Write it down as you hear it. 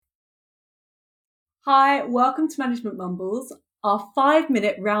Hi, welcome to Management Mumbles, our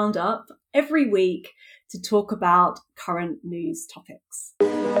 5-minute roundup every week to talk about current news topics.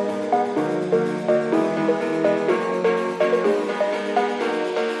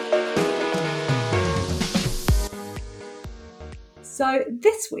 So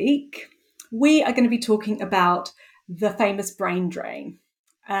this week, we are going to be talking about the famous brain drain.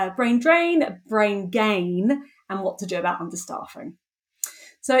 Brain drain, brain gain, and what to do about understaffing.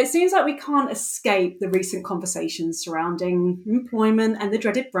 So it seems like we can't escape the recent conversations surrounding employment and the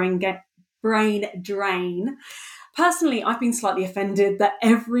dreaded brain drain. Personally, I've been slightly offended that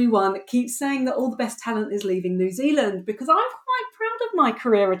everyone keeps saying that all the best talent is leaving New Zealand because I'm quite proud of my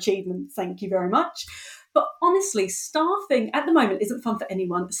career achievements, thank you very much. But honestly, staffing at the moment isn't fun for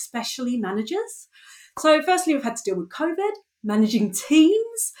anyone, especially managers. So firstly, we've had to deal with COVID, managing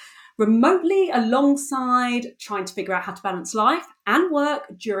teams remotely alongside trying to figure out how to balance life and work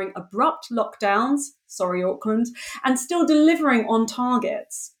during abrupt lockdowns, sorry Auckland, and still delivering on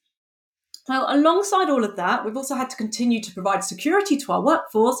targets. Now, alongside all of that, we've also had to continue to provide security to our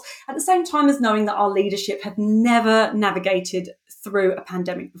workforce at the same time as knowing that our leadership had never navigated through a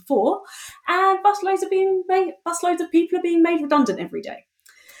pandemic before, and busloads of people are being made redundant every day.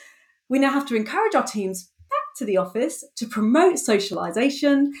 We now have to encourage our teams back to the office to promote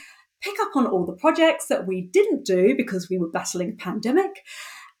socialisation, pick up on all the projects that we didn't do because we were battling a pandemic,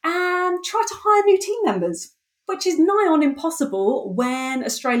 and try to hire new team members, which is nigh on impossible when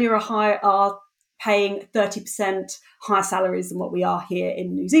Australia are paying 30% higher salaries than what we are here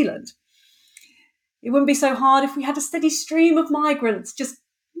in New Zealand. It wouldn't be so hard if we had a steady stream of migrants just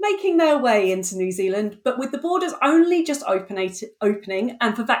making their way into New Zealand, but with the borders only just opening,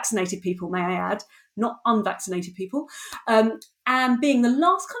 and for vaccinated people, may I add, not unvaccinated people, and being the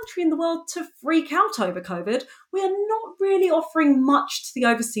last country in the world to freak out over COVID, we are not really offering much to the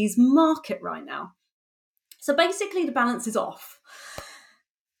overseas market right now. So basically the balance is off.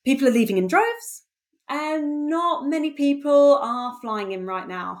 People are leaving in droves, and not many people are flying in right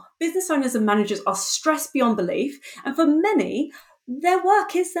now. Business owners and managers are stressed beyond belief, and for many, their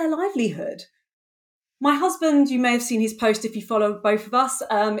work is their livelihood. My husband, you may have seen his post if you follow both of us,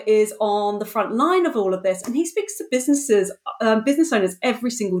 is on the front line of all of this, and he speaks to business owners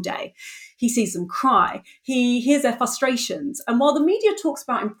every single day. He sees them cry. He hears their frustrations. And while the media talks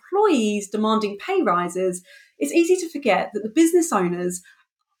about employees demanding pay rises, it's easy to forget that the business owners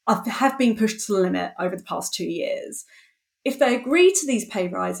have been pushed to the limit over the past 2 years. If they agree to these pay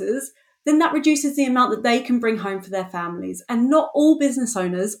rises, then that reduces the amount that they can bring home for their families. And not all business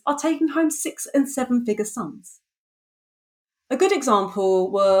owners are taking home 6- and 7-figure sums. A good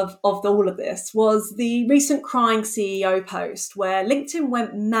example of all of this was the recent crying CEO post where LinkedIn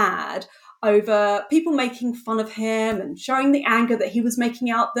went mad over people making fun of him and showing the anger that he was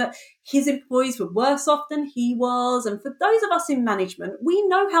making out that his employees were worse off than he was. And for those of us in management, we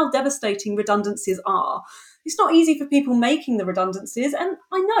know how devastating redundancies are. It's not easy for people making the redundancies, and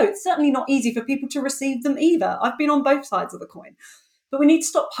I know it's certainly not easy for people to receive them either. I've been on both sides of the coin. But we need to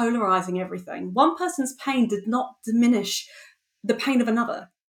stop polarising everything. One person's pain did not diminish the pain of another.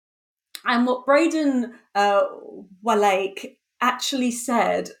 And what Braden Walake actually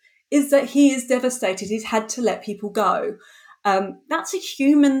said is that he is devastated. He's had to let people go. That's a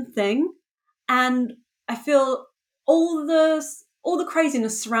human thing. And I feel all the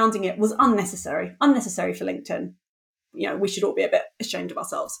craziness surrounding it was unnecessary for LinkedIn. You know, we should all be a bit ashamed of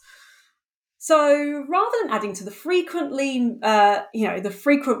ourselves. So rather than adding to the frequent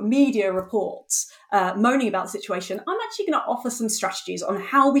media reports moaning about the situation, I'm actually going to offer some strategies on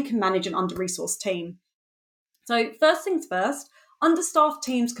how we can manage an under-resourced team. So first things first, understaffed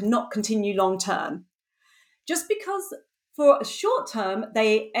teams cannot continue long term. Just because for a short term,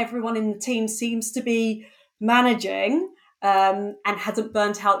 everyone in the team seems to be managing and hasn't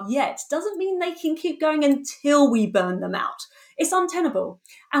burnt out yet, doesn't mean they can keep going until we burn them out. It's untenable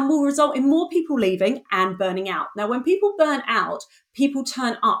and will result in more people leaving and burning out. Now, when people burn out, people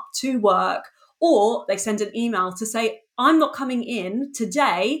turn up to work or they send an email to say, I'm not coming in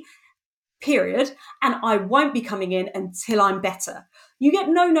today, period, and I won't be coming in until I'm better. You get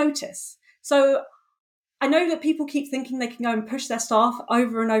no notice. So I know that people keep thinking they can go and push their staff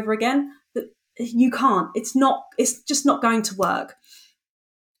over and over again, but you can't. It's just not going to work.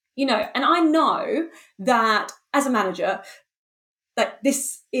 You know, and I know that as a manager, that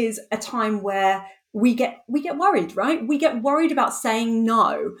this is a time where we get worried, right? We get worried about saying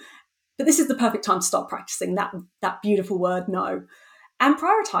no. But this is the perfect time to start practicing that beautiful word no and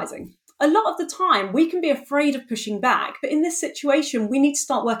prioritizing. A lot of the time we can be afraid of pushing back, but in this situation, we need to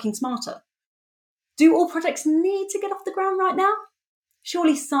start working smarter. Do all projects need to get off the ground right now?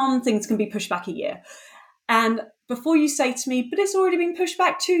 Surely some things can be pushed back a year. And before you say to me, but it's already been pushed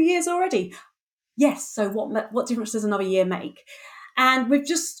back 2 years already. Yes, so what difference does another year make? And we've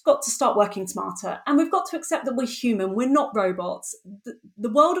just got to start working smarter. And we've got to accept that we're human. We're not robots. The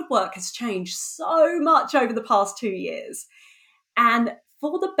world of work has changed so much over the past 2 years. And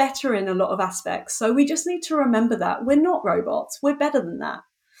for the better in a lot of aspects. So we just need to remember that we're not robots. We're better than that.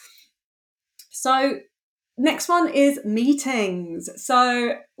 So next one is meetings.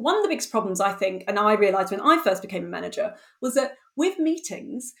 So one of the biggest problems, I think, and I realised when I first became a manager, was that with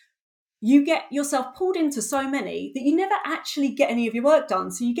meetings, you get yourself pulled into so many that you never actually get any of your work done.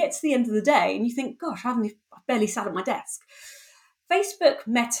 So you get to the end of the day and you think, gosh, I've barely sat at my desk. Facebook,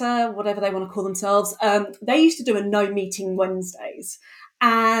 Meta, whatever they want to call themselves, they used to do a no meeting Wednesdays.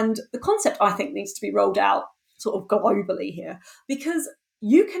 And the concept, I think, needs to be rolled out sort of globally here, because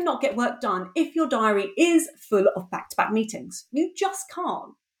you cannot get work done if your diary is full of back-to-back meetings. You just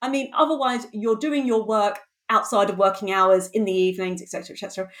can't. I mean, otherwise you're doing your work outside of working hours in the evenings, etc.,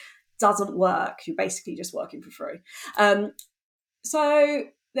 etc. Doesn't work. You're basically just working for free. So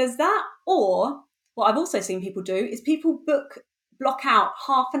there's that. Or what I've also seen people do is people block out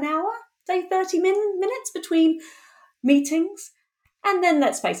half an hour, say 30 minutes between meetings. And then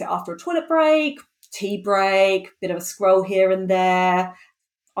let's face it, after a toilet break, tea break, bit of a scroll here and there,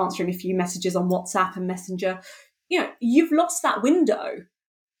 answering a few messages on WhatsApp and Messenger, you've lost that window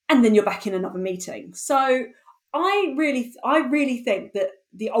and then you're back in another meeting. So I really think that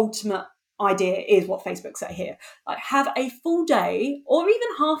the ultimate idea is what Facebook say here. Like, have a full day or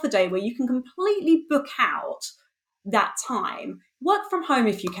even half a day where you can completely book out that time. Work from home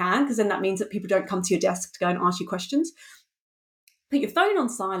if you can, because then that means that people don't come to your desk to go and ask you questions. Put your phone on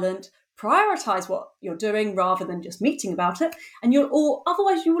silent, prioritize what you're doing rather than just meeting about it, and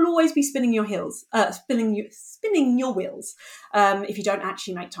otherwise you will always be spinning your wheels if you don't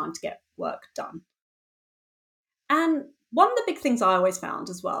actually make time to get work done. And one of the big things I always found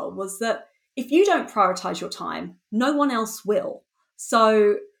as well was that if you don't prioritize your time, no one else will.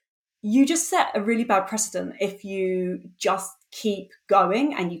 So you just set a really bad precedent if you just keep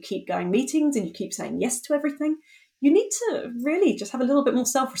going and you keep going meetings and you keep saying yes to everything. You need to really just have a little bit more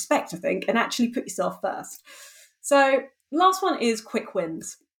self-respect, I think, and actually put yourself first. So last one is quick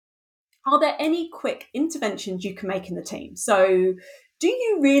wins. Are there any quick interventions you can make in the team? So do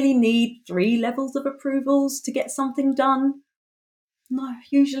you really need 3 levels of approvals to get something done? No,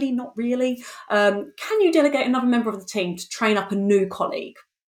 usually not really. Can you delegate another member of the team to train up a new colleague?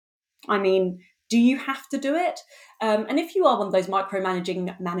 I mean, do you have to do it? And if you are one of those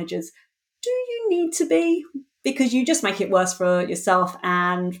micromanaging managers, do you need to be? Because you just make it worse for yourself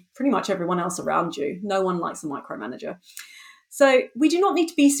and pretty much everyone else around you. No one likes a micromanager. So we do not need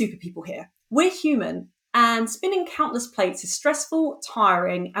to be super people here. We're human, and spinning countless plates is stressful,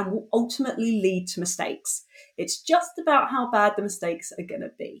 tiring, and will ultimately lead to mistakes. It's just about how bad the mistakes are going to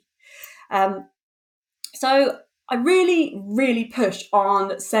be. So I really, really push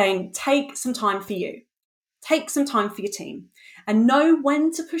on saying, take some time for you. Take some time for your team and know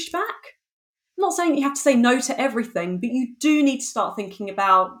when to push back. I'm not saying you have to say no to everything, but you do need to start thinking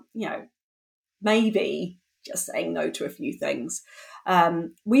about, maybe just saying no to a few things.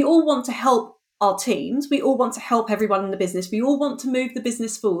 We all want to help our teams. We all want to help everyone in the business. We all want to move the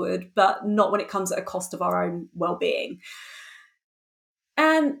business forward, but not when it comes at a cost of our own well-being.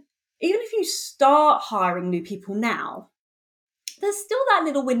 And even if you start hiring new people now, there's still that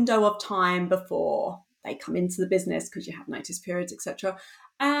little window of time before they come into the business, because you have notice periods, etc.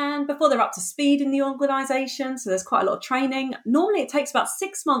 And before they're up to speed in the organisation, so there's quite a lot of training. Normally it takes about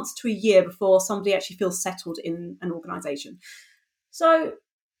 6 months to a year before somebody actually feels settled in an organisation. So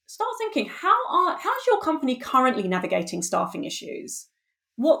start thinking, how's your company currently navigating staffing issues?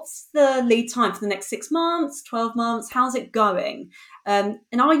 What's the lead time for the next 6 months, 12 months? How's it going? And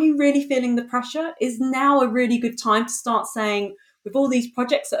are you really feeling the pressure? Is now a really good time to start saying, with all these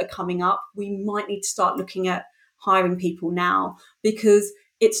projects that are coming up, we might need to start looking at hiring people now, because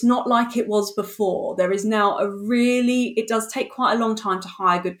it's not like it was before. There is now it does take quite a long time to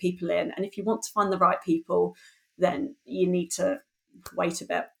hire good people in. And if you want to find the right people, then you need to wait a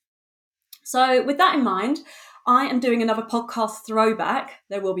bit. So with that in mind, I am doing another podcast throwback.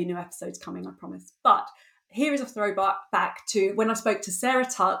 There will be new episodes coming, I promise. But here is a throwback back to when I spoke to Sarah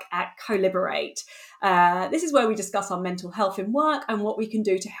Tuck at Coliberate. This is where we discuss our mental health in work and what we can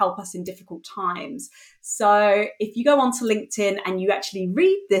do to help us in difficult times. So if you go onto LinkedIn and you actually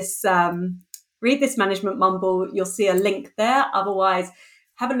read this management mumble, you'll see a link there. Otherwise,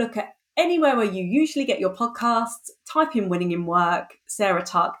 have a look at anywhere where you usually get your podcasts, type in Winning in Work, Sarah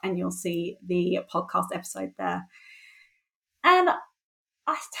Tuck, and you'll see the podcast episode there. And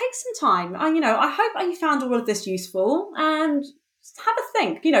take some time. I hope that you found all of this useful, and have a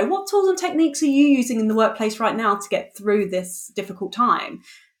think. What tools and techniques are you using in the workplace right now to get through this difficult time?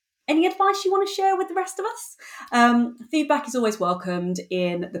 Any advice you want to share with the rest of us? Feedback is always welcomed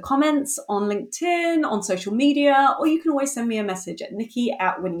in the comments on LinkedIn, on social media, or you can always send me a message at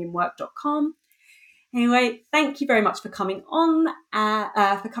nikki@winninginwork.com. Anyway, thank you very much for coming on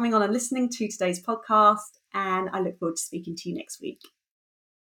and listening to today's podcast, and I look forward to speaking to you next week.